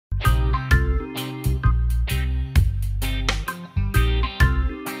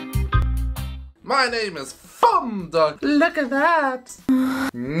My name is Fumb Duck. Look at that.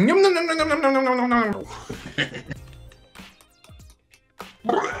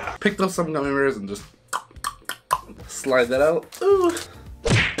 Picked up some gummy bears and just slide that out. Ooh.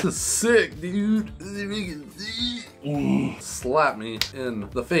 This is sick, dude. Slap me in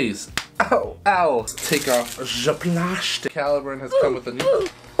the face. Ow, ow. Take off the plastic. Caliburn has come with a new.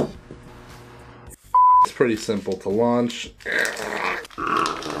 It's pretty simple to launch.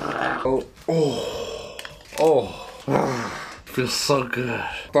 Oh, oh, oh. Feels so good.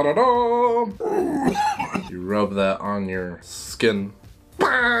 Da-da-da. You rub that on your skin.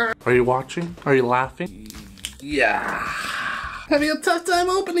 Are you watching? Are you laughing? Yeah. Having a tough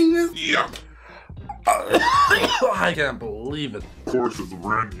time opening this? Yeah. I can't believe it. Of course it's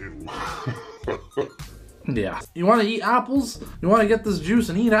brand new. Yeah. You want to eat apples? You want to get this juice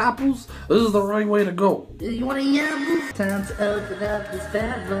and eat apples? This is the right way to go. You want to eat apples? Time to open up this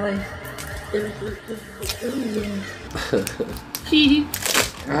bad boy. Hee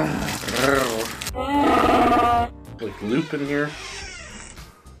like loop in here.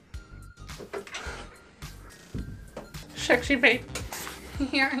 Sexy babe.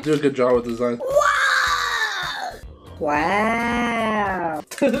 Yeah. Do a good job with design. Wow.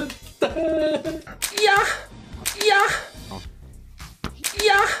 Yeah. Yeah.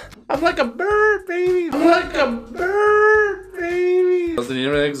 Yeah. I'm like a bird, baby. I'm like a bird, baby. Doesn't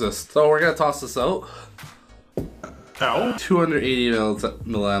even exist. So we're gonna toss this out. Ow. 280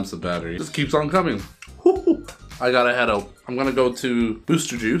 milliamps of battery. Just keeps on coming. Woo. I gotta head out. I'm gonna go to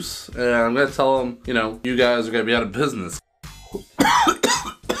Booster Juice and I'm gonna tell them, you know, you guys are gonna be out of business.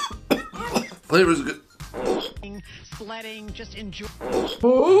 Flavor's good. Sledding, just enjoy.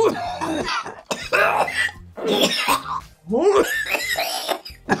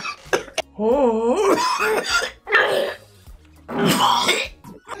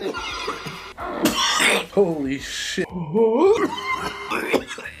 Holy shit.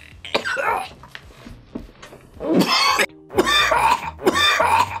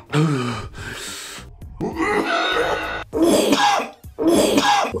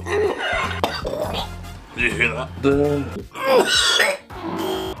 You hear that?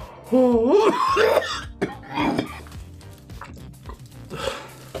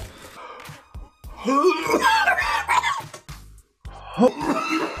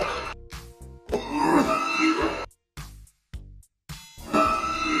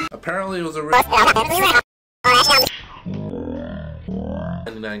 Apparently it was a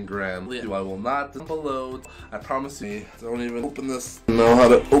 99 grand. I will not upload. I promise you. Don't even open this. Know how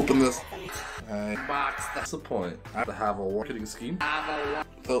to open this. Box. That's the point. I have to have a marketing scheme.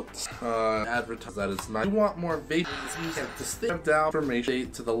 So, advertise that it's not. You want more vape? You have to stay down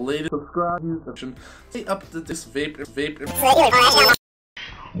information to the latest subscribe option. Stay up to this vape.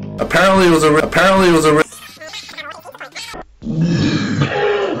 Apparently it was a.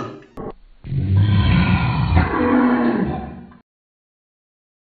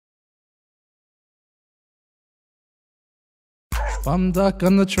 Fumb Duck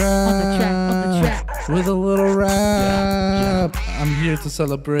on the track, with a little rap. I'm here to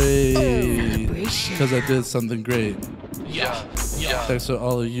celebrate, because I did something great. Yeah. Thanks to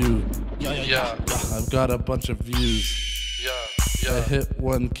all of you. Yeah. I've got a bunch of views. I hit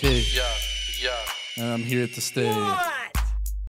 1K. And I'm here to stay.